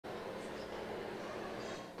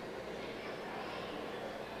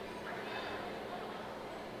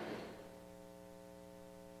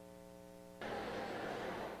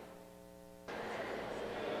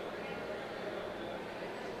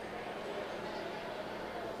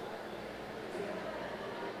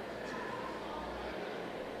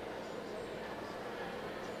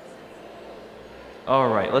All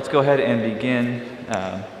right, let's go ahead and begin.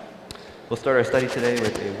 We'll start our study today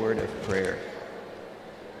with a word of prayer.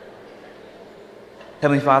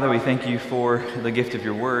 Heavenly Father, we thank you for the gift of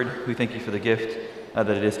your word. We thank you for the gift that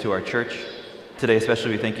it is to our church. Today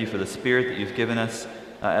especially, we thank you for the Spirit that you've given us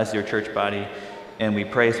as your church body. And we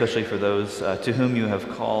pray especially for those to whom you have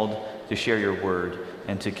called to share your word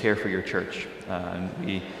and to care for your church.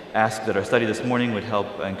 We ask that our study this morning would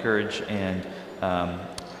help encourage and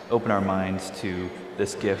open our minds to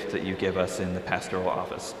this gift that you give us in the pastoral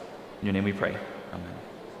office. In your name we pray. Amen.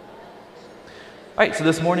 All right, so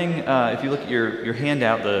this morning, if you look at your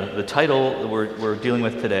handout, the title that we're dealing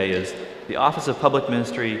with today is The Office of Public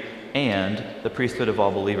Ministry and the Priesthood of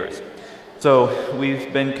All Believers. So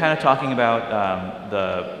we've been kind of talking about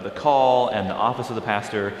the call and the office of the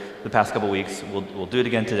pastor the past couple weeks. We'll do it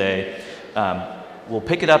again today. We'll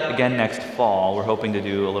pick it up again next fall. We're hoping to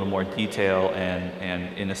do a little more detail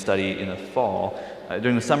and in a study in the fall.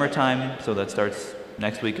 During the summertime, so that starts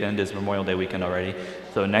next weekend, is Memorial Day weekend already.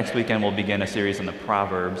 So next weekend we'll begin a series on the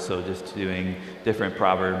Proverbs, so just doing different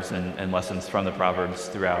Proverbs and lessons from the Proverbs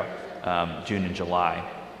throughout June and July.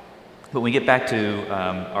 But when we get back to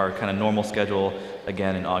our kind of normal schedule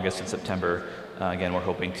again in August and September, again, we're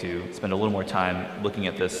hoping to spend a little more time looking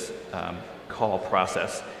at this call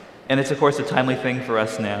process. And it's, of course, a timely thing for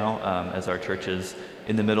us now as our church is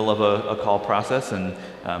in the middle of a call process and,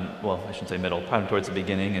 well, I shouldn't say middle, probably towards the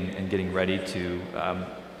beginning and getting ready to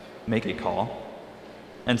make a call.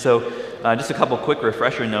 And so just a couple quick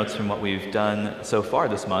refresher notes from what we've done so far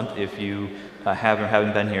this month. If you have or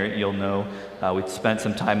haven't been here, you'll know we spent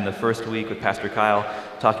some time in the first week with Pastor Kyle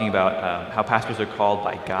talking about how pastors are called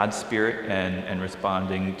by God's Spirit and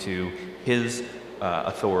responding to his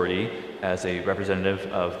authority as a representative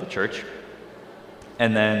of the church.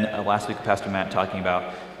 And then last week, Pastor Matt talking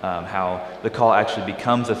about how the call actually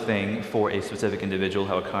becomes a thing for a specific individual,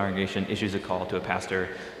 how a congregation issues a call to a pastor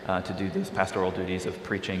to do these pastoral duties of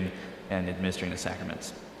preaching and administering the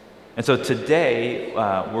sacraments. And so today,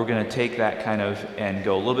 we're going to take that kind of and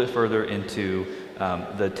go a little bit further into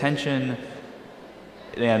the tension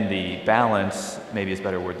and the balance, maybe it's a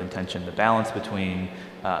better word than tension, the balance between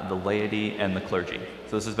the laity and the clergy.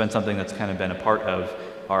 So this has been something that's kind of been a part of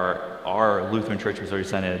our Lutheran Church Missouri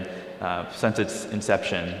Synod since its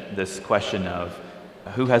inception, this question of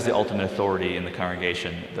who has the ultimate authority in the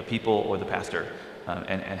congregation, the people or the pastor,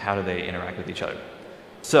 and how do they interact with each other.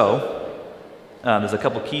 So there's a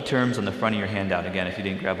couple key terms on the front of your handout. Again, if you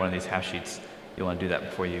didn't grab one of these half sheets, you'll want to do that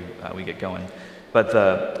before we get going. But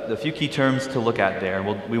the few key terms to look at there,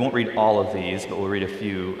 we won't read all of these, but we'll read a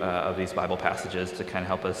few of these Bible passages to kind of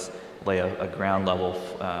help us lay a ground level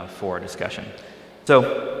for our discussion.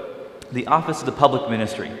 So the office of the public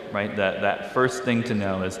ministry, right? That first thing to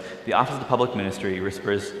know is the office of the public ministry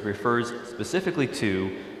refers specifically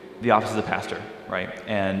to the office of the pastor, right?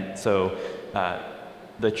 And so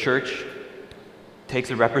the church takes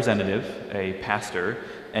a representative, a pastor,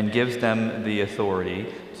 and gives them the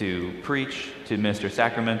authority to preach, to administer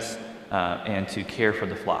sacraments, and to care for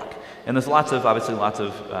the flock. And there's obviously lots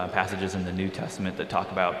of passages in the New Testament that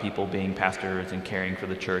talk about people being pastors and caring for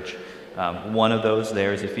the church. One of those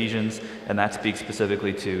there is Ephesians, and that speaks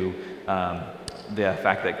specifically to the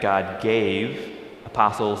fact that God gave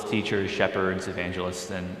apostles, teachers, shepherds, evangelists,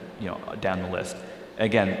 and down the list.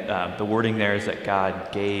 Again, the wording there is that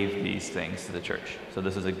God gave these things to the church. So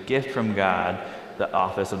this is a gift from God. The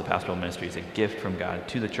office of the pastoral ministry is a gift from God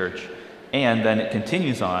to the church. And then it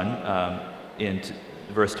continues on in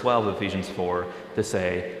verse 12 of Ephesians 4 to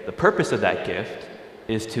say the purpose of that gift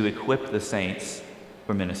is to equip the saints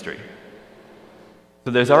for ministry.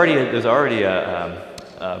 So there's already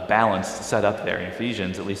a balance set up there in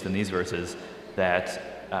Ephesians, at least in these verses, that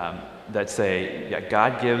say,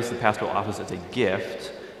 God gives the pastoral office as a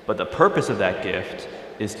gift, but the purpose of that gift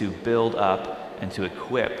is to build up and to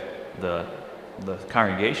equip the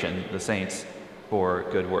congregation, the saints, for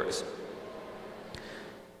good works.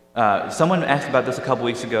 Someone asked about this a couple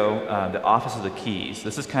weeks ago, the office of the keys.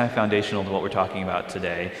 This is kind of foundational to what we're talking about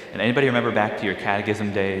today. And anybody remember back to your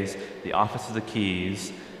catechism days, the office of the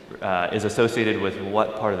keys is associated with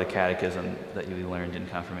what part of the catechism that you learned in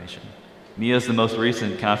confirmation? Mia's the most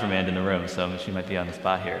recent confirmand in the room, so she might be on the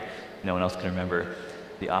spot here. No one else can remember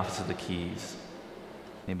the office of the keys.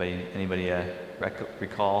 Anybody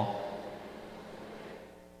recall?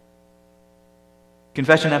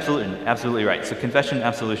 Confession, absolutely right. So confession,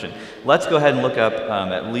 absolution. Let's go ahead and look up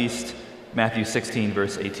at least Matthew 16,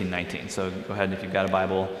 verse 18, 19. So go ahead and if you've got a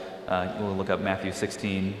Bible, we'll look up Matthew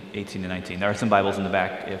 16, 18, and 19. There are some Bibles in the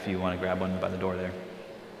back if you want to grab one by the door there.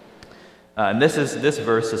 And this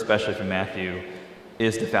verse, especially from Matthew,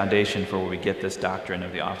 is the foundation for where we get this doctrine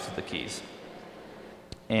of the office of the keys.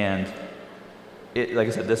 And like I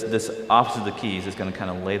said, this office of the keys is going to kind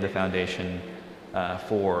of lay the foundation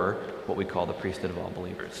for what we call the priesthood of all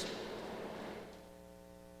believers.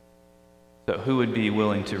 So who would be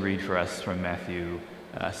willing to read for us from Matthew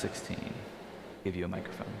 16? Give you a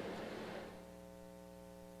microphone.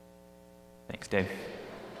 Thanks, Dave.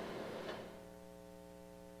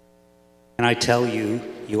 And I tell you,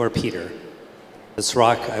 you are Peter. This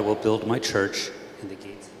rock I will build my church, and the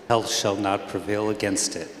gates of hell shall not prevail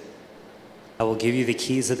against it. I will give you the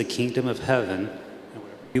keys of the kingdom of heaven, and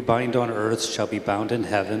whatever you bind on earth shall be bound in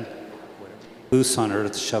heaven, whatever you loose on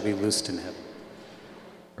earth shall be loosed in heaven.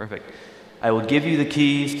 Perfect. I will give you the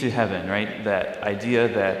keys to heaven, right? That idea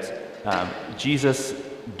that Jesus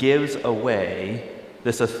gives away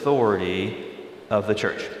this authority of the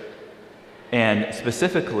church. And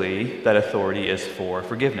specifically, that authority is for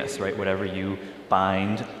forgiveness, right? Whatever you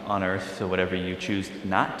bind on earth, so whatever you choose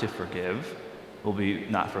not to forgive will be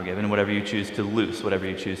not forgiven. Whatever you choose to loose, whatever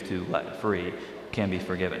you choose to let free, can be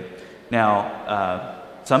forgiven. Now,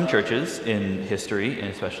 some churches in history, and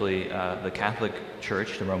especially the Catholic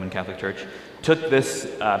Church, the Roman Catholic Church, took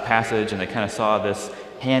this passage and they kind of saw this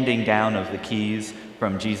handing down of the keys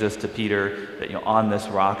from Jesus to Peter, that, on this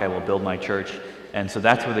rock I will build my church. And so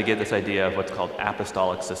that's where they get this idea of what's called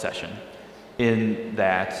apostolic succession, in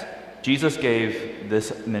that Jesus gave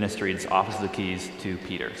this ministry, this office of the keys, to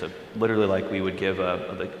Peter. So literally like we would give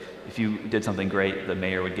if you did something great, the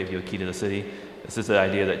mayor would give you a key to the city. This is the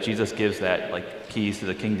idea that Jesus gives that keys to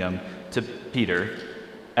the kingdom to Peter,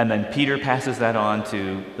 and then Peter passes that on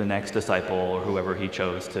to the next disciple or whoever he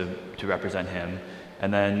chose to represent him.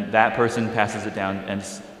 And then that person passes it down,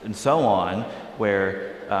 and so on,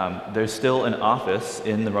 where there's still an office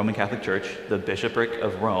in the Roman Catholic Church, the Bishopric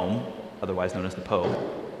of Rome, otherwise known as the Pope,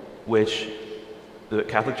 which the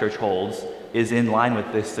Catholic Church holds is in line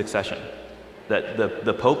with this succession. That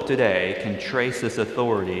the Pope today can trace this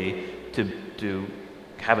authority to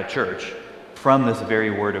have a church from this very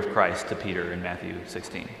word of Christ to Peter in Matthew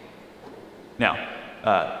 16. Now,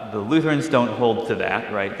 the Lutherans don't hold to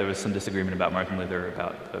that, right? There was some disagreement about Martin Luther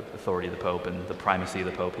about the authority of the Pope and the primacy of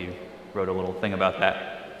the Pope. He wrote a little thing about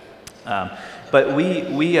that. But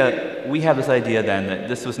we have this idea then that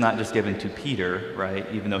this was not just given to Peter, right?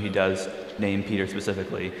 Even though he does name Peter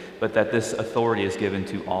specifically, but that this authority is given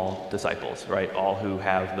to all disciples, right? All who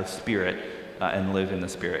have the Spirit and live in the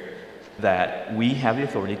Spirit. That we have the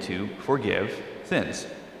authority to forgive sins.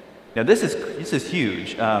 Now this is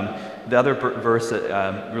huge. The other verse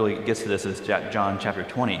that really gets to this is John chapter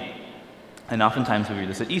 20. And oftentimes we read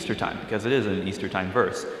this at Easter time because it is an Easter time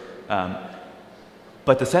verse.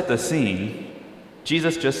 But to set the scene,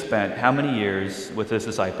 Jesus just spent how many years with his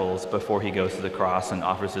disciples before he goes to the cross and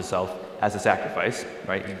offers himself as a sacrifice,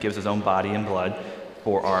 right? He gives his own body and blood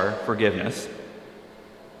for our forgiveness.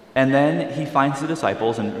 And then he finds the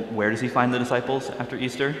disciples, and where does he find the disciples after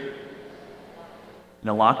Easter? In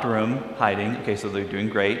a locked room, hiding. Okay, so they're doing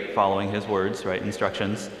great, following his words, right,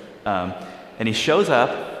 instructions. And he shows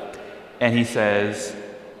up, and he says,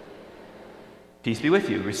 "Peace be with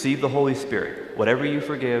you. Receive the Holy Spirit. Whatever you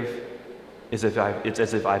forgive, it's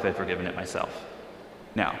as if I've forgiven it myself."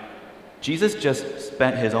 Now, Jesus just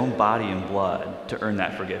spent his own body and blood to earn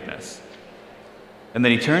that forgiveness. And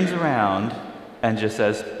then he turns around and just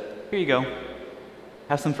says, "Here you go.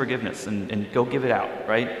 Have some forgiveness and go give it out,"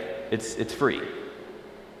 right? It's free.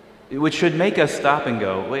 Which should make us stop and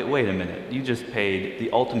go, wait a minute. You just paid the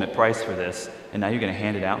ultimate price for this, and now you're going to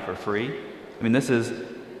hand it out for free? I mean, this is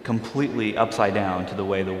completely upside down to the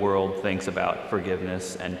way the world thinks about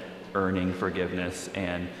forgiveness and earning forgiveness,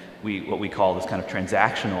 and what we call this kind of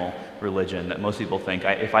transactional religion that most people think,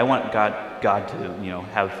 if I want God to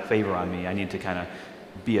have favor on me, I need to kind of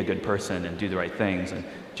be a good person and do the right things. And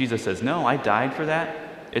Jesus says, no, I died for that.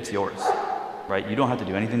 It's yours, right? You don't have to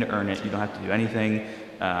do anything to earn it. You don't have to do anything.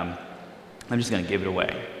 I'm just going to give it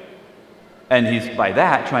away. And he's, by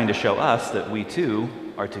that, trying to show us that we too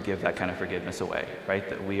are to give that kind of forgiveness away, right?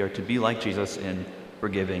 That we are to be like Jesus in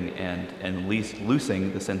forgiving and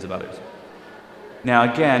loosing the sins of others.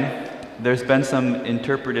 Now again, there's been some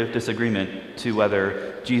interpretive disagreement to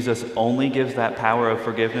whether Jesus only gives that power of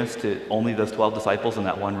forgiveness to only those 12 disciples in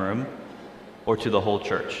that one room, or to the whole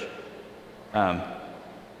church.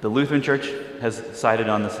 The Lutheran Church has sided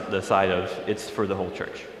on the side of it's for the whole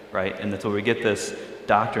church, right? And that's where we get this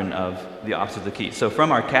doctrine of the office of the keys. So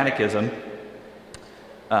from our catechism,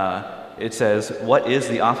 it says, what is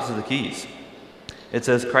the office of the keys? It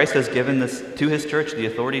says, Christ has given this to his church the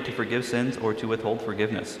authority to forgive sins or to withhold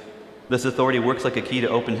forgiveness. This authority works like a key to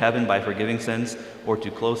open heaven by forgiving sins or to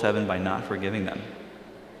close heaven by not forgiving them.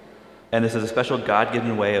 And this is a special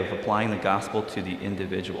God-given way of applying the gospel to the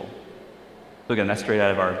individual. So again, that's straight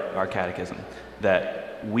out of our catechism,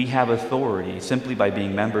 that we have authority simply by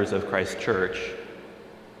being members of Christ's church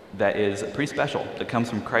that is pretty special, that comes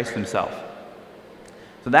from Christ himself.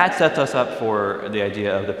 So that sets us up for the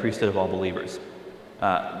idea of the priesthood of all believers,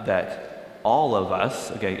 that all of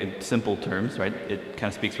us, okay, in simple terms, right, it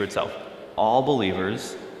kind of speaks for itself. All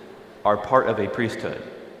believers are part of a priesthood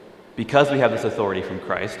because we have this authority from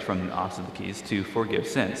Christ, from the office of the keys, to forgive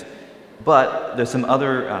sins. But there's some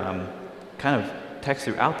other kind of texts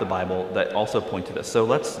throughout the Bible that also point to this. So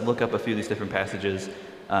let's look up a few of these different passages,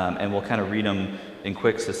 and we'll kind of read them in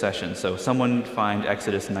quick succession. So someone find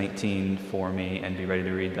Exodus 19 for me and be ready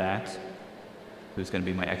to read that. Who's going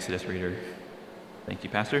to be my Exodus reader? Thank you,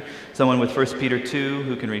 Pastor. Someone with 1 Peter 2,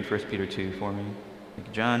 who can read 1 Peter 2 for me? Thank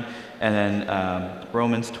you, John. And then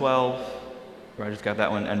Romans 12, Roger's got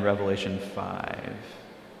that one, and Revelation 5.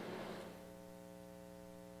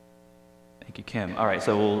 Thank you, Kim. All right,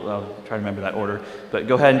 so we'll try to remember that order. But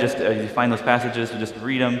go ahead and just you find those passages, just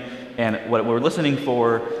read them. And what we're listening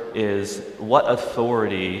for is what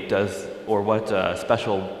authority does, or what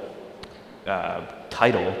special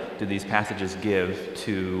title do these passages give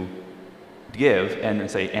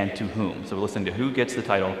and say, and to whom. So we're listening to who gets the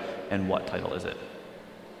title and what title is it.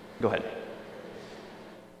 Go ahead.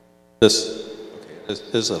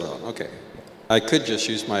 Is it on? Okay. I could just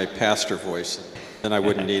use my pastor voice, then I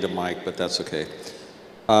wouldn't need a mic, but that's okay.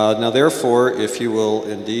 Now therefore, if you will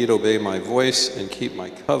indeed obey my voice and keep my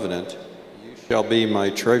covenant, you shall be my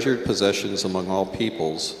treasured possessions among all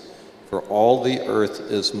peoples, for all the earth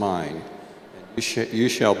is mine. And you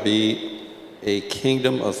shall be a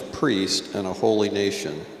kingdom of priests and a holy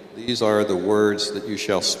nation. These are the words that you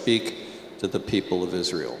shall speak to the people of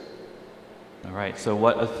Israel. All right, so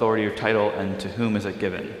what authority or title and to whom is it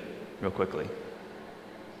given? Real quickly.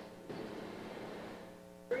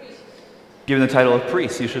 Given the title of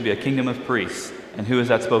priest, you should be a kingdom of priests. And who is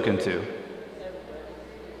that spoken to?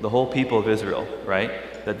 The whole people of Israel,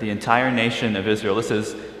 right? That the entire nation of Israel. This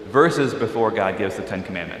is verses before God gives the Ten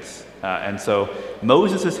Commandments. And so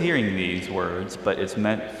Moses is hearing these words, but it's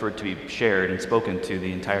meant for it to be shared and spoken to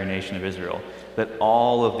the entire nation of Israel. That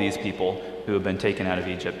all of these people who have been taken out of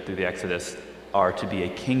Egypt through the Exodus are to be a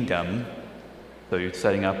kingdom. So you're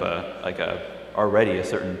setting up already a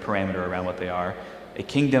certain parameter around what they are. A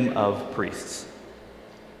kingdom of priests.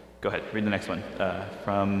 Go ahead, read the next one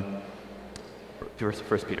from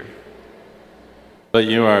 1 Peter. But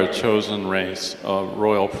you are a chosen race, a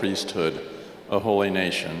royal priesthood, a holy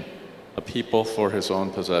nation, a people for his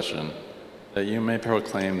own possession, that you may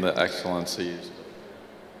proclaim the excellencies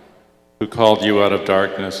who called you out of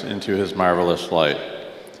darkness into his marvelous light.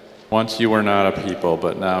 Once you were not a people,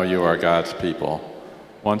 but now you are God's people.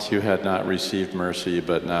 Once you had not received mercy,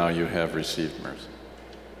 but now you have received mercy.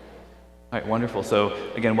 All right, wonderful. So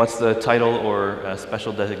again, what's the title or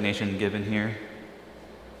special designation given here?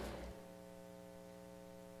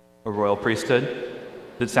 A royal priesthood.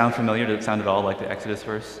 Did it sound familiar? Did it sound at all like the Exodus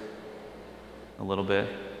verse? A little bit.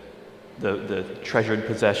 The treasured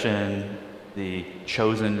possession, the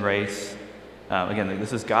chosen race. Again,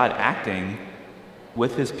 this is God acting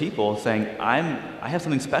with his people, saying, I have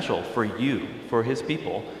something special for you, for his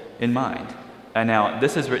people in mind. And now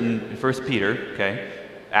this is written in 1 Peter, okay?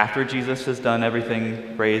 After Jesus has done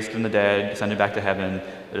everything, raised from the dead, ascended back to heaven,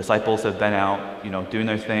 the disciples have been out, doing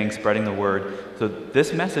their thing, spreading the word. So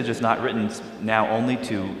this message is not written now only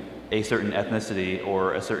to a certain ethnicity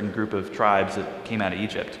or a certain group of tribes that came out of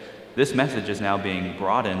Egypt. This message is now being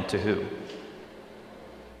broadened to who?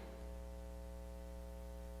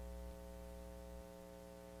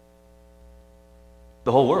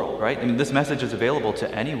 The whole world, right? I mean, this message is available to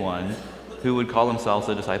anyone who would call themselves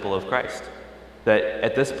a disciple of Christ. That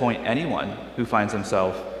at this point, anyone who finds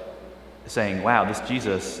himself saying, wow, this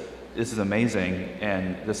Jesus, this is amazing,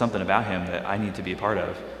 and there's something about him that I need to be a part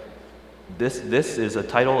of. This is a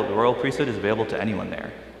title, the royal priesthood is available to anyone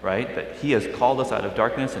there, right? That he has called us out of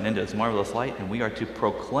darkness and into his marvelous light, and we are to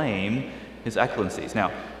proclaim his excellencies.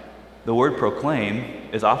 Now, the word proclaim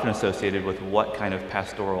is often associated with what kind of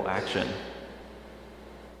pastoral action?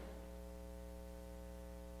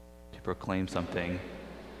 To proclaim something.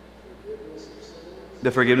 The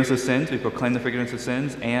forgiveness of sins, we proclaim the forgiveness of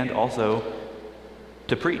sins, and also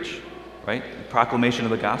to preach, right? Proclamation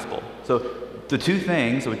of the gospel. So the two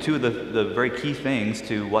things, or two of the very key things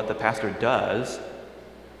to what the pastor does,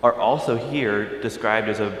 are also here described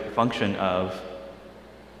as a function of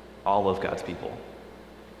all of God's people.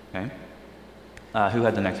 Okay? Who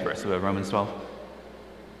had the next verse? We have Romans 12.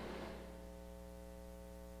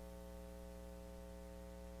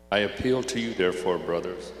 I appeal to you, therefore,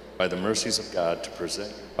 brothers, by the mercies of God, to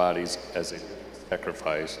present your bodies as a living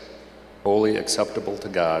sacrifice, wholly acceptable to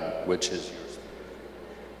God, which is your spirit.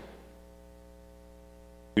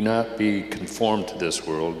 Do not be conformed to this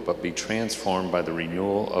world, but be transformed by the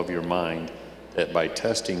renewal of your mind, that by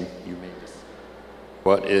testing you may discern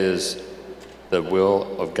what is the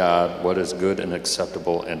will of God, what is good and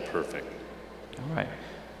acceptable and perfect. All right.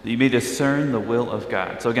 You may discern the will of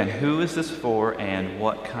God. So again, who is this for, and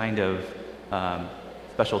what kind of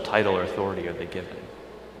special title or authority are they given?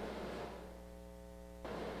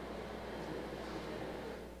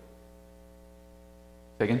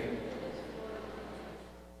 Again?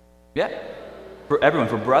 Yeah. For everyone,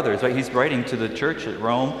 for brothers, right? He's writing to the church at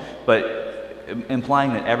Rome, but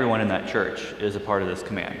implying that everyone in that church is a part of this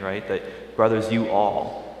command, right? That brothers, you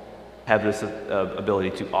all have this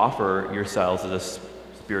ability to offer yourselves as a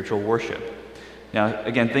spiritual worship. Now,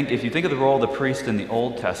 again, if you think of the role of the priest in the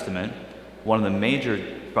Old Testament, one of the major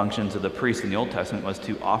functions of the priest in the Old Testament was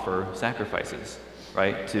to offer sacrifices,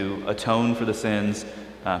 right? To atone for the sins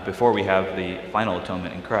before we have the final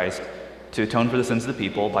atonement in Christ, to atone for the sins of the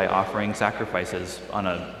people by offering sacrifices on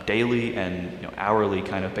a daily and hourly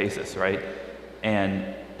kind of basis, right?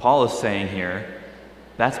 And Paul is saying here,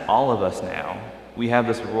 that's all of us now. We have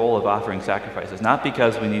this role of offering sacrifices, not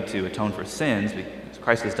because we need to atone for sins, because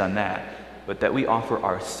Christ has done that, but that we offer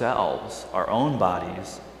ourselves, our own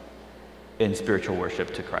bodies, in spiritual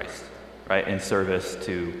worship to Christ, right? In service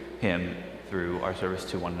to Him through our service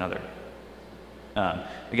to one another.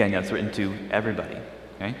 Again, it's written to everybody,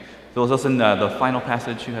 okay? So let's listen to the final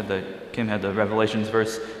passage. Kim had the Revelations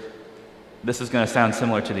verse. This is going to sound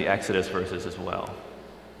similar to the Exodus verses as well.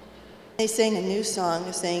 They sang a new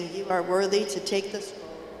song, saying, "You are worthy to take the scroll,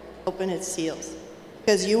 open its seals.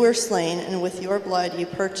 Because you were slain, and with your blood you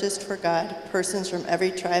purchased for God persons from every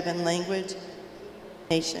tribe and language,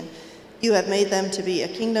 nation. You have made them to be a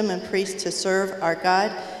kingdom and priests to serve our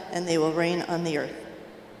God, and they will reign on the earth."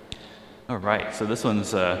 All right, so this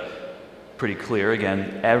one's pretty clear.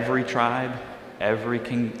 Again, every tribe, every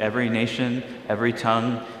king, every nation, every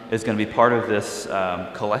tongue is going to be part of this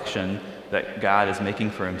collection that God is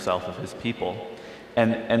making for Himself of His people.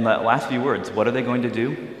 And the last few words, what are they going to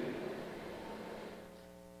do?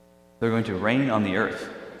 They're going to reign on the earth,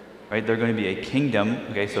 right? They're going to be a kingdom.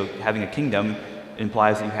 Okay, so having a kingdom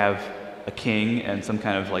implies that you have a king and some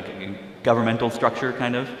kind of like governmental structure,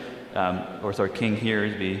 kind of, or sorry, king here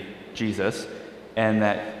would be Jesus, and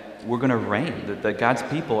that we're going to reign, that God's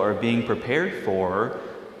people are being prepared for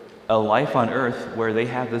a life on earth where they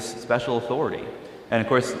have this special authority. And of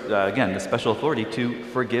course, again, the special authority to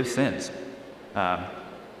forgive sins.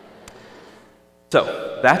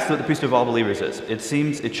 So that's what the priesthood of all believers is. It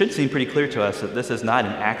should seem pretty clear to us that this is not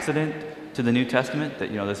an accident to the New Testament,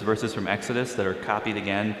 that these verses from Exodus that are copied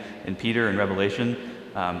again in Peter and Revelation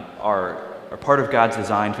are part of God's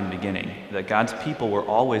design from the beginning, that God's people were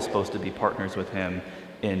always supposed to be partners with Him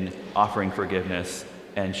in offering forgiveness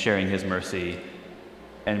and sharing His mercy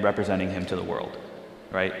and representing Him to the world,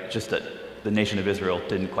 right? Just that the nation of Israel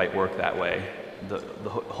didn't quite work that way. The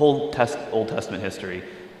whole Old Testament history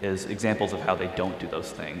is examples of how they don't do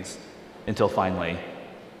those things until finally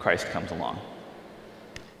Christ comes along.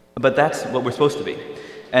 But that's what we're supposed to be.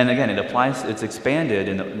 And again, it's expanded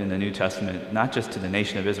in the New Testament, not just to the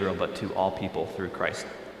nation of Israel, but to all people through Christ.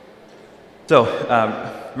 So,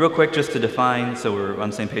 real quick, just to define, so we're on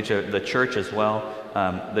the same page, the church as well.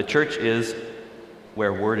 The church is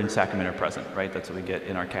where word and sacrament are present, right? That's what we get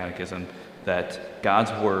in our catechism, that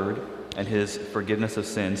God's word and His forgiveness of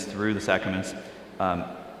sins through the sacraments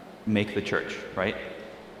make the church, right?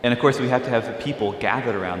 And of course, we have to have the people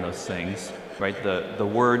gathered around those things, right? The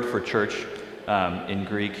word for church in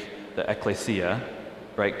Greek, the ekklesia,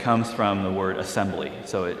 right, comes from the word assembly.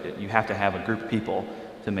 So you have to have a group of people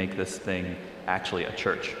to make this thing actually a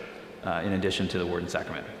church, in addition to the word and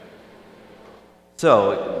sacrament.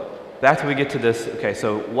 So that's when we get to this. Okay,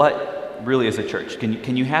 so what really is a church?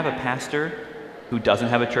 Can you have a pastor who doesn't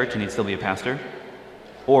have a church and he'd still be a pastor?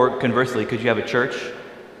 Or conversely, could you have a church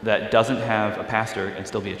that doesn't have a pastor and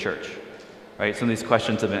still be a church? Right? Some of these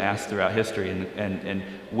questions have been asked throughout history, and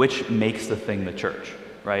which makes the thing the church,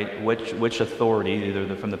 right? Which authority,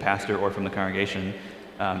 either from the pastor or from the congregation,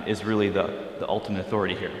 is really the ultimate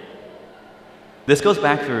authority here. This goes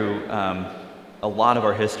back through a lot of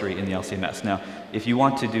our history in the LCMS. Now, if you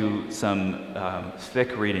want to do some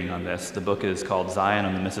thick reading on this, the book is called Zion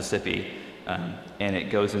on the Mississippi, and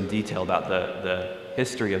it goes in detail about the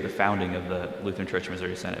history of the founding of the Lutheran Church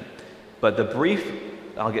Missouri Synod. But the brief,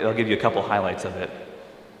 I'll give you a couple highlights of it.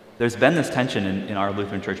 There's been this tension in our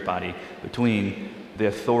Lutheran church body between the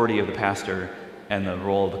authority of the pastor and the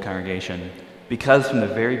role of the congregation. because from the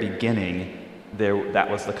very beginning, that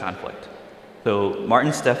was the conflict. So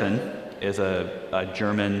Martin Stephan is a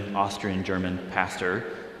German, Austrian-German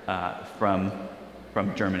pastor from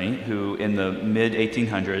Germany who in the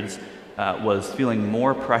mid-1800s was feeling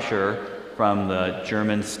more pressure from the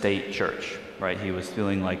German state church, right? He was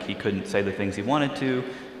feeling like he couldn't say the things he wanted to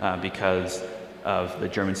because of the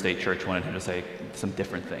German state church wanted him to say some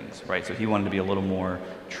different things, right? So he wanted to be a little more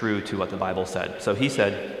true to what the Bible said. So he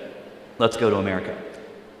said, let's go to America.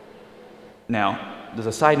 Now, there's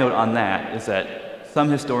a side note on that, is that some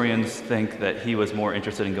historians think that he was more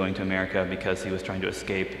interested in going to America because he was trying to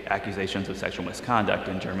escape accusations of sexual misconduct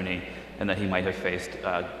in Germany, and that he might have faced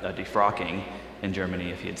a defrocking in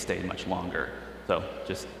Germany if he had stayed much longer. So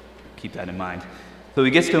just keep that in mind. So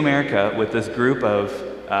he gets to America with this group of,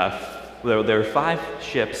 there were 5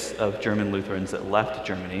 ships of German Lutherans that left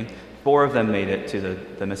Germany. 4 of them made it to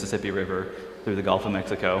the Mississippi River through the Gulf of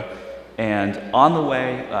Mexico. And on the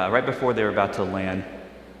way, right before they were about to land,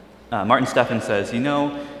 Martin Stephan says,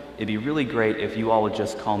 it'd be really great if you all would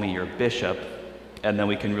just call me your bishop, and then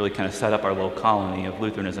we can really kind of set up our little colony of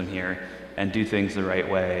Lutheranism here and do things the right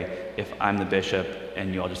way if I'm the bishop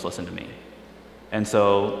and you all just listen to me. And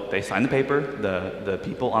so they signed the paper, the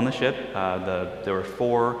people on the ship, there were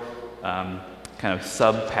 4 kind of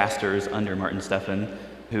sub-pastors under Martin Stephan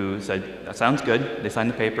who said, that sounds good. They signed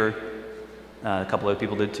the paper. A couple other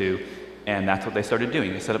people did too. And that's what they started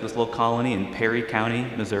doing. They set up this little colony in Perry County,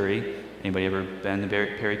 Missouri. Anybody ever been to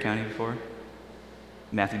Perry County before?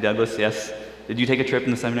 Matthew Douglas, yes. Did you take a trip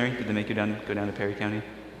in the seminary? Did they make you go down to Perry County?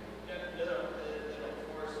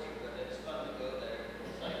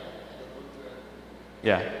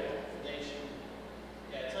 Yeah.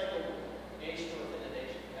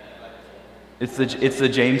 It's the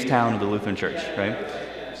Jamestown of the Lutheran Church, right?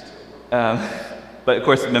 But of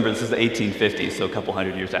course, remember, this is the 1850s, so a couple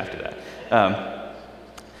hundred years after that.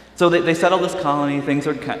 So they settle this colony. Things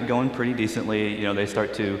are going pretty decently. They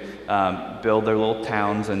start to build their little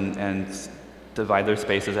towns and divide their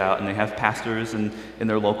spaces out, and they have pastors in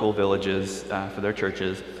their local villages for their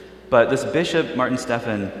churches. But this bishop, Martin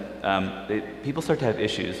Stephan, people start to have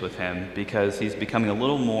issues with him because he's becoming a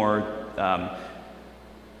little more,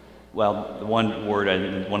 one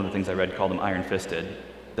word, one of the things I read called him iron-fisted,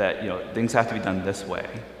 that things have to be done this way.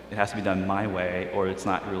 It has to be done my way, or it's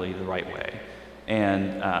not really the right way.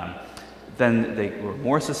 And then there were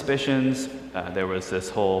more suspicions. There was this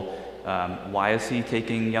whole, why is he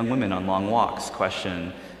taking young women on long walks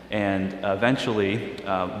question. And eventually,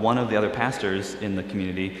 one of the other pastors in the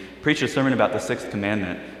community preached a sermon about the 6th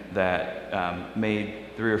commandment that made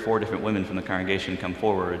 3 or 4 different women from the congregation come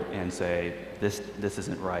forward and say, this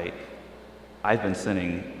isn't right. I've been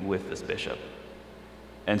sinning with this bishop.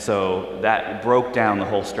 And so that broke down the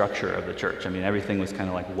whole structure of the church. I mean, everything was kind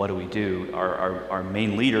of like, what do we do? Our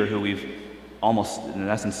main leader, who we've almost, in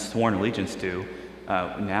essence, sworn allegiance to,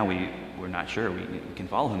 now we're not sure we can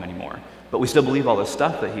follow him anymore. But we still believe all the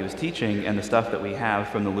stuff that he was teaching and the stuff that we have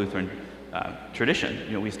from the Lutheran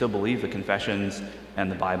tradition. We still believe the confessions and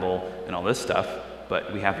the Bible and all this stuff,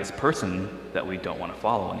 but we have this person that we don't want to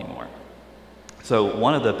follow anymore. So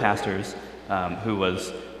one of the pastors who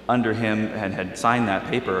was under him and had signed that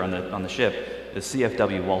paper on the ship is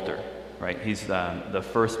C.F.W. Walter, right? He's the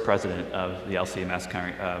first president of the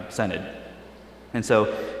LCMS Synod. And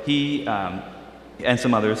so he and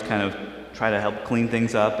some others kind of try to help clean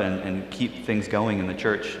things up and keep things going in the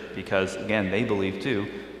church because, again, they believe, too,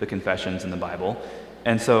 the confessions in the Bible.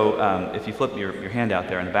 And so if you flip your handout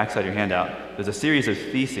there, on the backside of your handout, there's a series of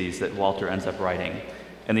theses that Walter ends up writing.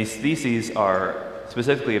 And these theses are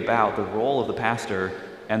specifically about the role of the pastor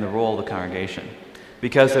and the role of the congregation.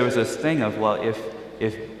 Because there was this thing of, well,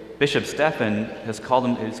 if Bishop Stephan has called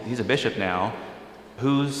him, he's a bishop now,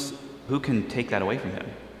 who can take that away from him?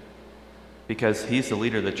 Because he's the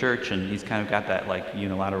leader of the church and he's kind of got that like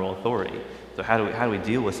unilateral authority. So how do we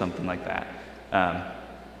deal with something like that?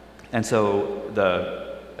 And so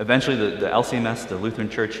eventually the LCMS, the Lutheran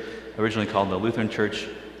Church, originally called the Lutheran Church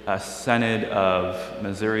Synod of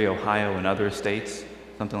Missouri, Ohio, and other states,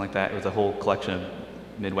 something like that. It was a whole collection of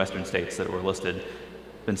Midwestern states that were listed,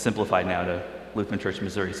 been simplified now to Lutheran Church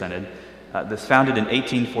Missouri Synod. This founded in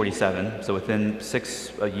 1847, so within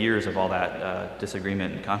 6 years of all that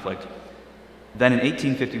disagreement and conflict. Then in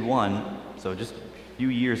 1851, so just a few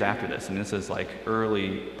years after this, and this is like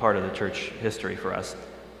early part of the church history for us,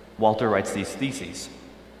 Walter writes these theses.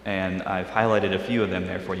 And I've highlighted a few of them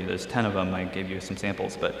there for you. There's 10 of them. I gave you some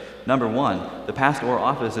samples. But number 1, the pastoral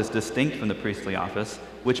office is distinct from the priestly office,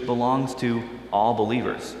 which belongs to all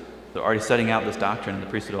believers. They're already setting out this doctrine in the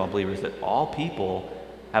priesthood of all believers that all people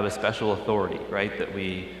have a special authority, right? That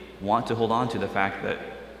we want to hold on to the fact that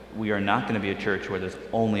we are not going to be a church where there's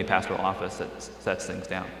only a pastoral office that sets things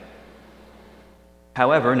down.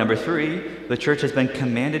 However, number 3, the church has been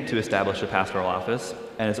commanded to establish a pastoral office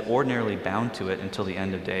and is ordinarily bound to it until the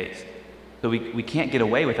end of days. So we can't get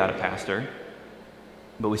away without a pastor,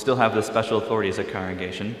 but we still have this special authority as a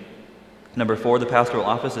congregation. Number 4, the pastoral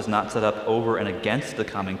office is not set up over and against the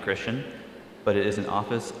common Christian, but it is an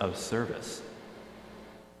office of service.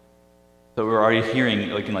 So we're already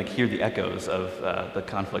hearing, we can hear the echoes of the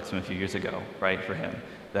conflicts from a few years ago, right, for him.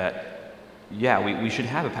 That, we should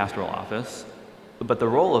have a pastoral office, but the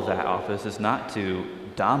role of that office is not to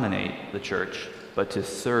dominate the church, but to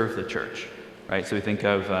serve the church, right? So we think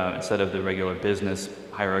of, instead of the regular business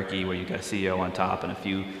hierarchy where you've got a CEO on top and a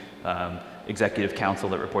few executive council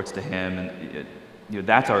that reports to him, and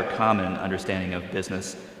that's our common understanding of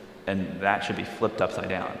business, and that should be flipped upside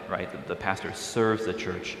down, right? The pastor serves the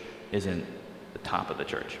church, isn't the top of the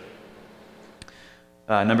church.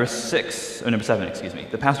 Number 7,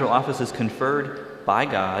 the pastoral office is conferred by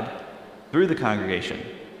God through the congregation.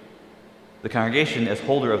 The congregation is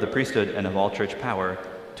holder of the priesthood and of all church power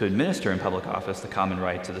to administer in public office the common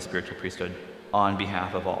rights of the spiritual priesthood on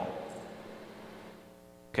behalf of all.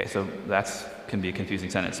 Okay, so that can be a confusing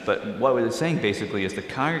sentence, but what it's saying basically is the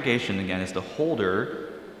congregation, again, is the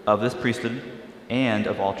holder of this priesthood and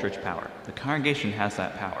of all church power. The congregation has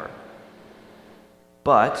that power.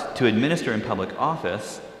 But to administer in public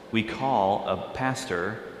office, we call a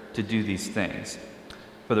pastor to do these things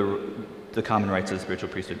for the common rights of the spiritual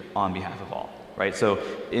priesthood on behalf of all, right? So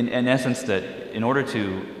in essence, that in order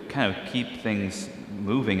to kind of keep things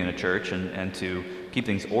moving in a church and to keep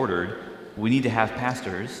things ordered, we need to have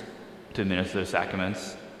pastors to administer the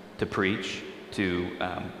sacraments, to preach, to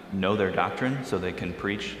know their doctrine so they can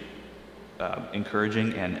preach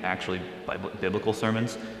encouraging and actually biblical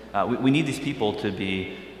sermons. We need these people to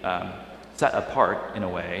be set apart in a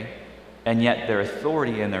way, and yet their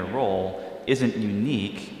authority and their role isn't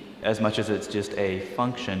unique as much as it's just a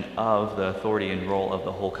function of the authority and role of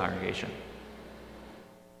the whole congregation.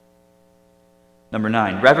 Number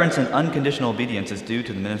 9, reverence and unconditional obedience is due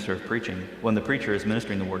to the minister of preaching when the preacher is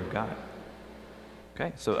ministering the Word of God.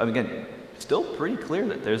 Okay, so again, still pretty clear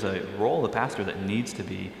that there's a role of the pastor that needs to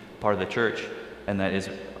be part of the church, and that is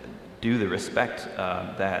due the respect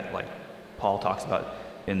that, like Paul talks about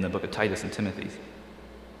in the book of Titus and Timothy.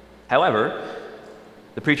 However,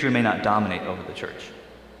 the preacher may not dominate over the church.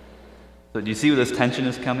 So do you see where this tension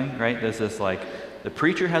is coming, right? There's this the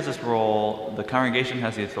preacher has this role, the congregation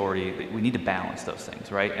has the authority. We need to balance those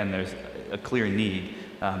things, right? And there's a clear need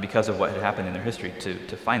because of what had happened in their history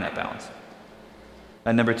to find that balance.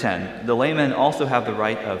 And number 10, the laymen also have the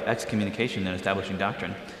right of excommunication in establishing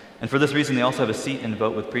doctrine. And for this reason, they also have a seat and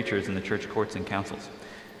vote with preachers in the church courts and councils.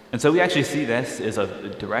 And so we actually see this as a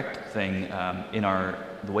direct thing in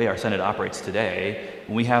the way our Synod operates today.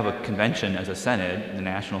 When we have a convention as a Synod, the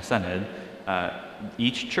National Synod,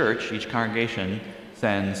 each church, each congregation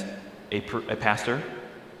sends a pastor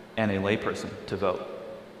and a layperson to vote,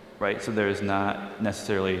 right? So there's not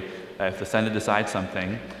necessarily, if the Synod decides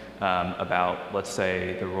something about, let's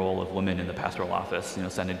say, the role of women in the pastoral office,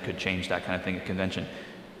 Synod could change that kind of thing at convention.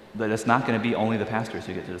 But it's not going to be only the pastors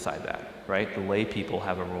who get to decide that, right? The lay people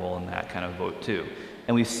have a role in that kind of vote too.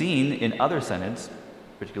 And we've seen in other synods,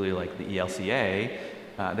 particularly like the ELCA,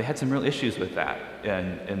 they had some real issues with that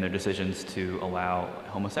in their decisions to allow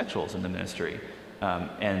homosexuals in the ministry.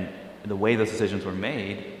 And the way those decisions were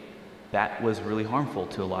made, that was really harmful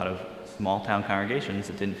to a lot of small town congregations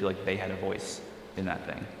that didn't feel like they had a voice in that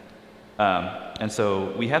thing. And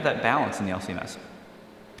so we have that balance in the LCMS.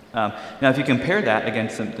 Now, if you compare that, again,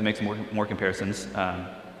 to make some more comparisons,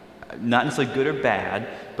 not necessarily good or bad,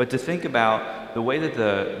 but to think about the way that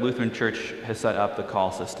the Lutheran Church has set up the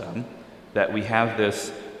call system, that we have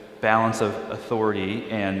this balance of authority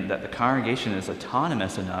and that the congregation is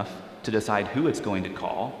autonomous enough to decide who it's going to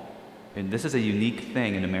call. And this is a unique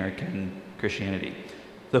thing in American Christianity.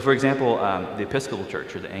 So, for example, the Episcopal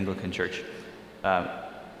Church or the Anglican Church,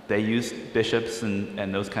 they use bishops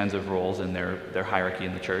and those kinds of roles in their hierarchy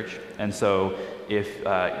in the church. And so if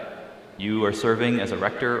you are serving as a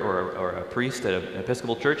rector or a priest at an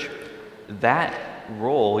Episcopal church, that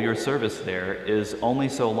role, your service there, is only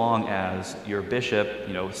so long as your bishop,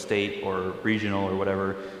 state or regional or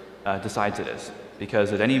whatever, decides it is.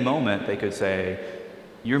 Because at any moment they could say,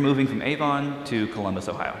 you're moving from Avon to Columbus,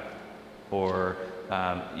 Ohio. Or,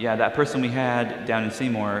 that person we had down in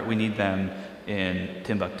Seymour, we need them in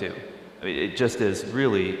Timbuktu. It just is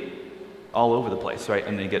really all over the place, right?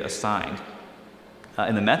 And they get assigned.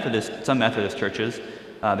 In some Methodist churches,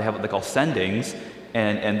 they have what they call sendings,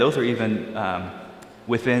 and those are even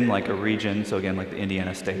within like a region, so again, like the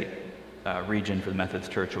Indiana State region for the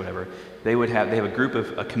Methodist Church or whatever, they have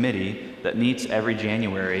a committee that meets every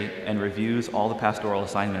January and reviews all the pastoral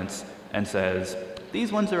assignments and says,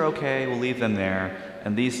 these ones are okay, we'll leave them there,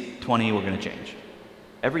 and these 20 we're going to change.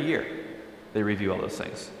 Every year, they review all those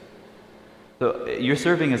things. So you're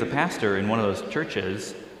serving as a pastor in one of those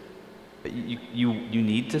churches. You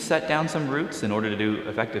need to set down some roots in order to do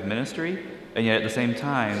effective ministry, and yet at the same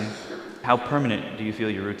time, how permanent do you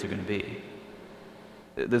feel your roots are going to be?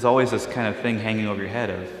 There's always this kind of thing hanging over your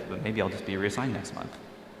head of, well, maybe I'll just be reassigned next month.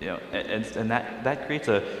 And that creates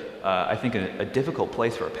I think a difficult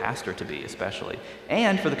place for a pastor to be, especially,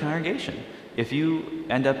 and for the congregation. If you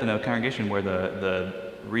end up in a congregation where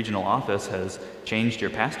the regional office has changed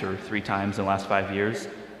your pastor 3 times in the last 5 years,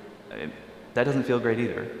 that doesn't feel great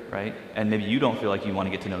either, right? And maybe you don't feel like you want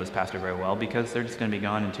to get to know this pastor very well because they're just going to be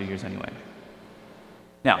gone in 2 years anyway.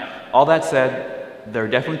 Now, all that said, there are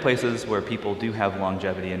definitely places where people do have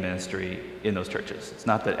longevity in ministry in those churches. It's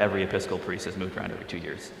not that every Episcopal priest has moved around every 2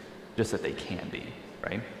 years, just that they can be,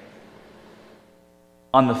 right?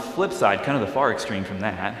 On the flip side, kind of the far extreme from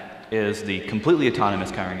that, is the completely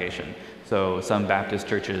autonomous congregation. So some Baptist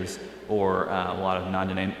churches or a lot of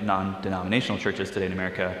non-denominational churches today in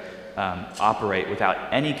America operate without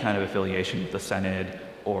any kind of affiliation with the synod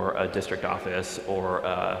or a district office or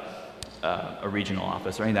a regional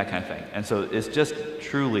office or any of that kind of thing. And so it's just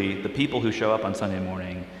truly the people who show up on Sunday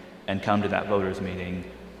morning and come to that voters meeting,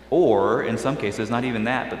 or in some cases, not even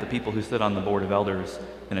that, but the people who sit on the board of elders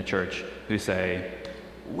in a church who say,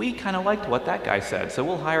 we kind of liked what that guy said, so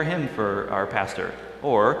we'll hire him for our pastor.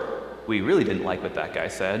 Or, we really didn't like what that guy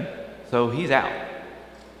said, so he's out,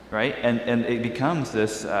 right? And it becomes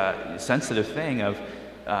this sensitive thing of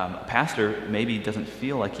a pastor maybe doesn't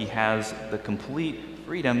feel like he has the complete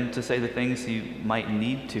freedom to say the things he might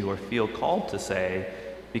need to or feel called to say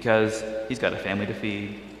because he's got a family to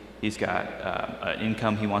feed, he's got an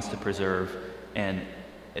income he wants to preserve, and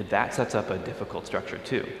that sets up a difficult structure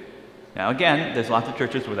too. Now again, there's lots of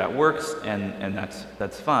churches where that works, and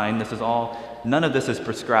that's fine. None of this is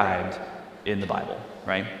prescribed in the Bible,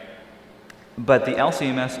 right? But the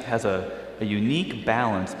LCMS has a unique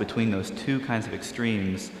balance between those two kinds of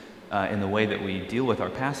extremes in the way that we deal with our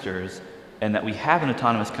pastors, and that we have an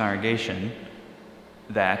autonomous congregation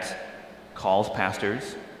that calls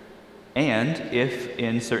pastors, and if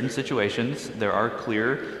in certain situations there are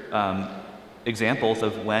clear examples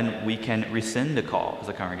of when we can rescind a call as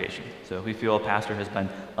a congregation. So if we feel a pastor has been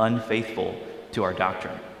unfaithful to our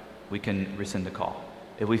doctrine, we can rescind a call.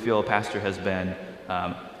 If we feel a pastor has been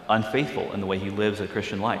unfaithful in the way he lives a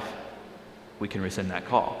Christian life, we can rescind that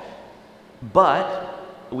call.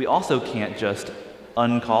 But we also can't just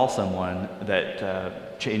uncall someone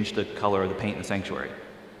that changed the color of the paint in the sanctuary,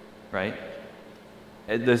 right?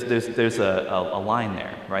 There's a line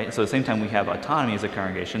there, right? So at the same time we have autonomy as a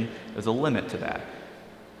congregation, there's a limit to that.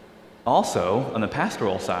 Also, on the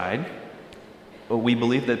pastoral side, we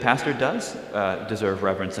believe that pastor does deserve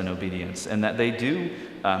reverence and obedience, and that they do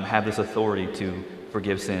have this authority to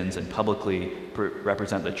forgive sins and publicly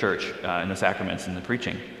represent the church in the sacraments and the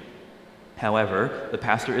preaching. However, the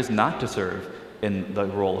pastor is not to serve in the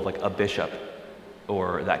role of like a bishop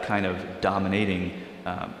or that kind of dominating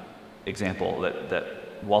example that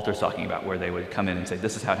Walter's talking about, where they would come in and say,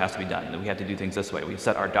 this is how it has to be done, that we have to do things this way, we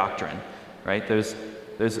set our doctrine, right? There's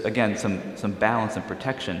again some balance and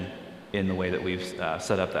protection in the way that we've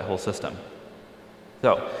set up that whole system.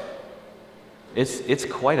 So it's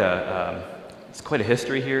quite a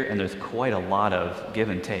history here, and there's quite a lot of give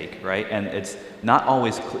and take, right? And it's not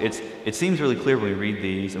always it seems really clear when we read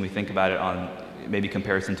these and we think about it on maybe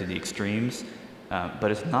comparison to the extremes,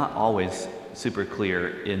 but it's not always super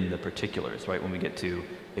clear in the particulars, right? When we get to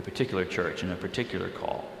a particular church and a particular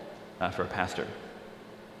call for a pastor.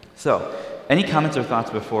 So, any comments or thoughts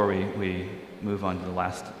before we move on to the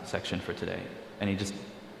last section for today?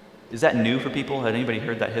 Is that new for people? Had anybody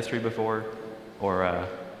heard that history before, or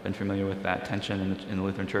been familiar with that tension in the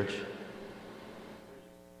Lutheran Church?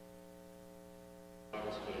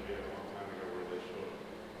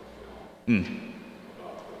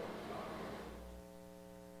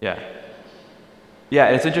 Yeah,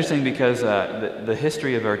 it's interesting because the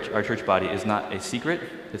history of our church body is not a secret.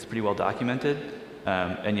 It's pretty well documented,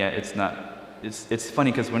 and yet it's not. It's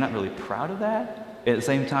funny because we're not really proud of that. At the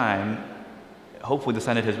same time, hopefully the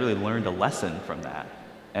Synod has really learned a lesson from that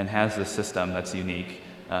and has this system that's unique,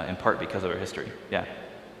 in part because of our history. Yeah.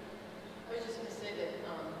 I was just going to say that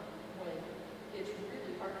when it's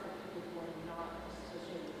really hard for people who are not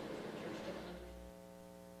associated with the church to understand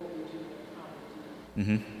what we do and how we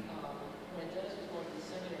do it. When Dennis was going to the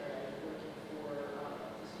seminary, I was working for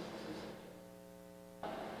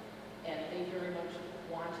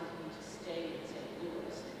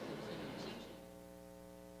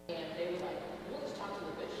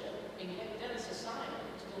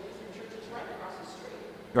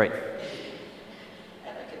Right.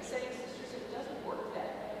 And I kept saying, sisters, it doesn't work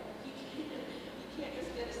that way. He can't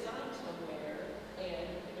just get assigned somewhere and,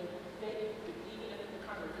 they, even if the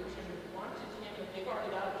congregation wanted him, if they've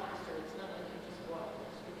already got a pastor, it's not like he just go out and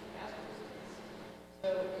switch pastors. So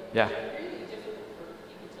Yeah. it's really difficult for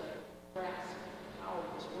people to grasp how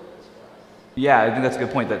this works for us. Yeah, I think that's a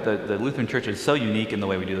good point, that the Lutheran Church is so unique in the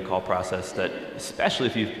way we do the call process that, especially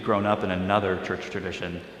if you've grown up in another church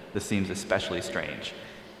tradition, this seems especially strange.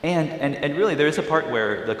 And really, there is a part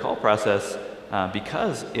where the call process,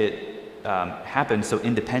 because it happens so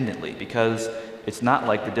independently, because it's not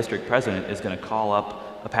like the district president is going to call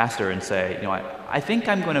up a pastor and say, I think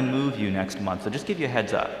I'm going to move you next month, so just give you a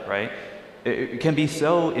heads up, right? It can be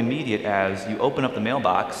so immediate as you open up the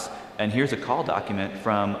mailbox and here's a call document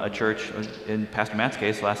from a church. In Pastor Matt's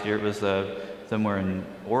case, last year it was somewhere in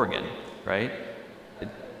Oregon, right?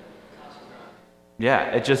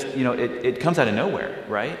 Yeah, it just, it comes out of nowhere,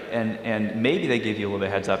 right? And maybe they give you a little bit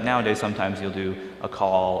of heads up. Nowadays, sometimes you'll do a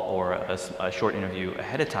call or a short interview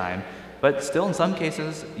ahead of time, but still in some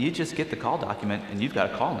cases, you just get the call document and you've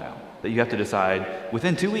got a call now that you have to decide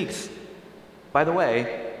within 2 weeks. By the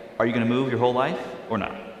way, are you going to move your whole life or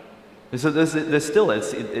not? So there's still,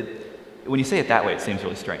 when you say it that way, it seems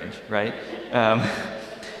really strange, right?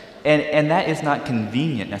 And that is not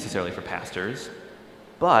convenient necessarily for pastors,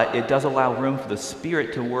 but it does allow room for the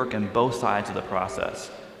Spirit to work on both sides of the process,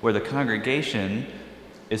 where the congregation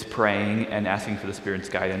is praying and asking for the Spirit's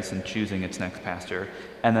guidance and choosing its next pastor,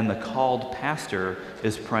 and then the called pastor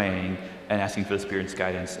is praying and asking for the Spirit's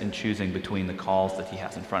guidance in choosing between the calls that he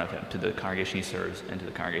has in front of him to the congregation he serves and to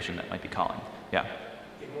the congregation that might be calling. Yeah?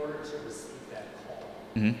 In order to receive that call,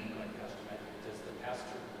 Mm-hmm. does the pastor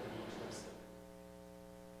need to receive?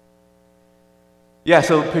 Yeah,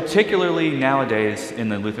 so particularly nowadays in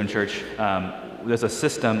the Lutheran Church, there's a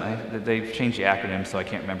system, they've changed the acronym, so I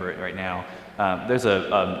can't remember it right now. There's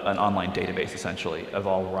an online database, essentially, of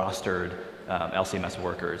all rostered LCMS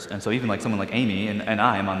workers. And so even like someone like Amy and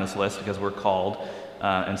I am on this list because we're called.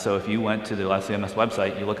 And so if you went to the LCMS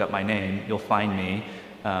website, you look up my name, you'll find me.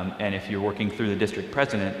 And if you're working through the district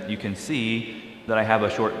president, you can see that I have a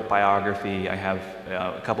short biography. I have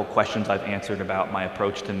a couple questions I've answered about my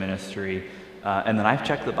approach to ministry. And then I've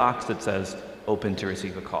checked the box that says open to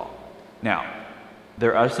receive a call. Now,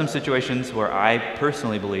 there are some situations where I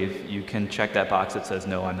personally believe you can check that box that says,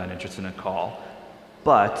 no, I'm not interested in a call.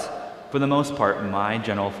 But for the most part, my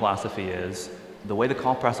general philosophy is the way the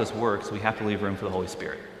call process works, we have to leave room for the Holy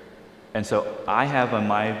Spirit. And so I have on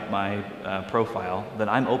my profile that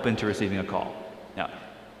I'm open to receiving a call. Now,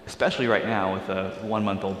 especially right now with a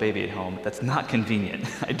 1-month-old baby at home, that's not convenient.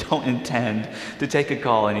 I don't intend to take a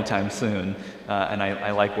call anytime soon, and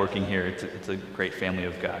I like working here. It's a great family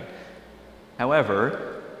of God.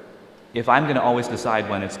 However, if I'm going to always decide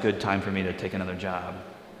when it's good time for me to take another job,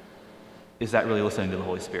 is that really listening to the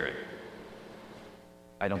Holy Spirit?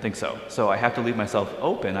 I don't think so. So I have to leave myself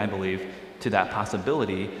open, I believe, to that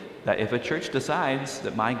possibility that if a church decides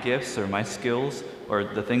that my gifts or my skills or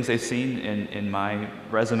the things they've seen in my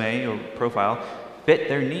resume or profile fit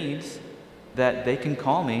their needs, that they can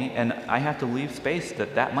call me, and I have to leave space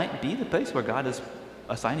that might be the place where God is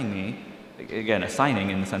assigning me. Again, assigning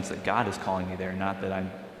in the sense that God is calling me there, not that I'm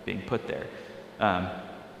being put there.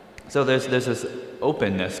 So there's this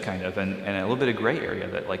openness kind of, and a little bit of gray area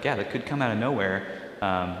that could come out of nowhere.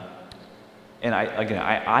 And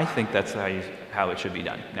I think that's how it should be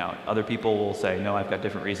done. Now, other people will say, no, I've got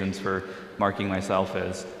different reasons for marking myself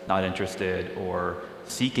as not interested or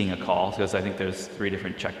seeking a call, because I think there's 3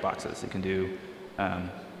 different check boxes. You can do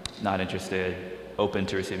not interested, open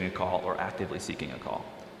to receiving a call, or actively seeking a call.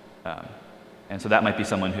 And so that might be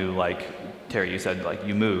someone who, like Terry, you said, like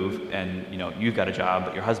you move and you've got a job,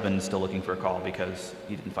 but your husband's still looking for a call because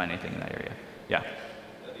he didn't find anything in that area. Yeah.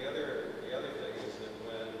 The other thing is that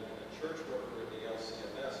when a church worker in the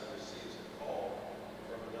LCMS receives a call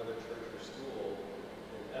from another church or school,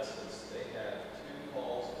 in essence, they have 2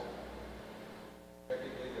 calls.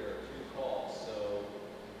 Technically, there are 2 calls. So,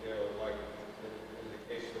 like in the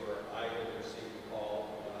case where I had received a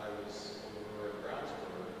call when we were in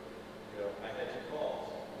Brownsburg, I had 2 calls.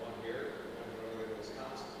 One here, one in northern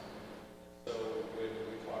Wisconsin. So when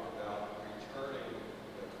we talk about returning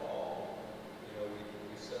the call,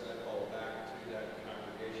 we send that call back to that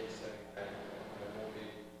congregation saying, I won't be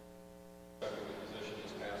stuck in the position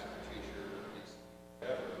as pastor, teacher,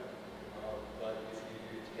 whatever. But if you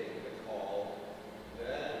do take the call,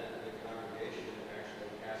 then the congregation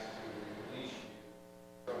actually has to release you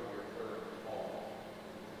from your current call.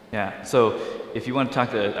 Yeah, so if you want to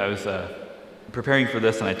talk to, I was preparing for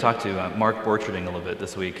this and I talked to Mark Borcherding a little bit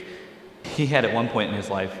this week, he had at one point in his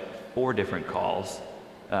life 4 different calls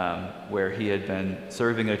where he had been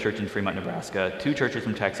serving at a church in Fremont, Nebraska. 2 churches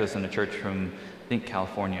from Texas and a church from, I think,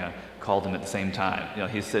 California called him at the same time. You know,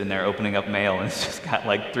 he's sitting there opening up mail and it's just got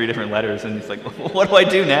like 3 different letters, and he's like, what do I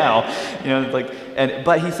do now? You know, like,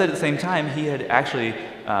 but he said at the same time he had actually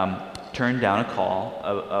turned down a call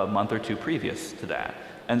a month or 2 previous to that.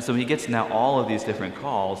 And so he gets now all of these different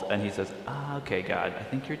calls, and he says, okay, God, I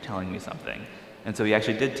think you're telling me something. And so he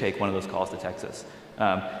actually did take one of those calls to Texas.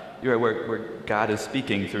 You're right, where God is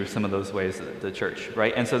speaking through some of those ways, the church,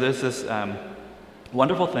 right? And so there's this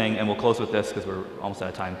wonderful thing, and we'll close with this because we're almost out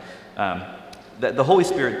of time, that the Holy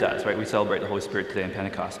Spirit does, right? We celebrate the Holy Spirit today on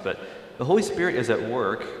Pentecost, but the Holy Spirit is at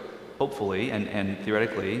work, hopefully, and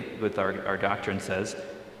theoretically, with our doctrine says,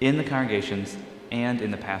 in the congregations and in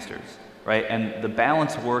the pastors, right? And the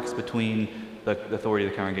balance works between the authority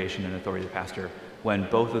of the congregation and the authority of the pastor when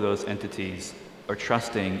both of those entities are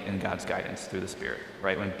trusting in God's guidance through the Spirit,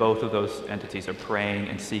 right? When both of those entities are praying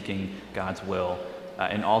and seeking God's will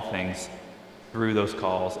in all things through those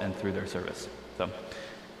calls and through their service. So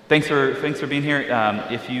thanks for being here.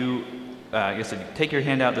 If you, I guess, take your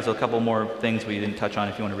handout, there's a couple more things we didn't touch on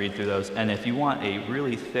if you want to read through those. And if you want a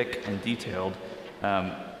really thick and detailed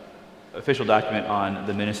official document on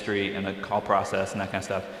the ministry and the call process and that kind of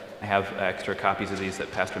stuff, I have extra copies of these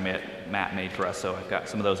that Pastor Matt made for us, so I've got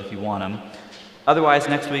some of those if you want them. Otherwise,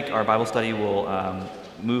 next week our Bible study will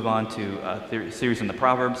move on to a series in the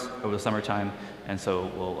Proverbs over the summertime, and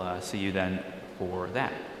so we'll see you then for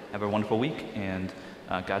that. Have a wonderful week, and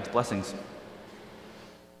God's blessings.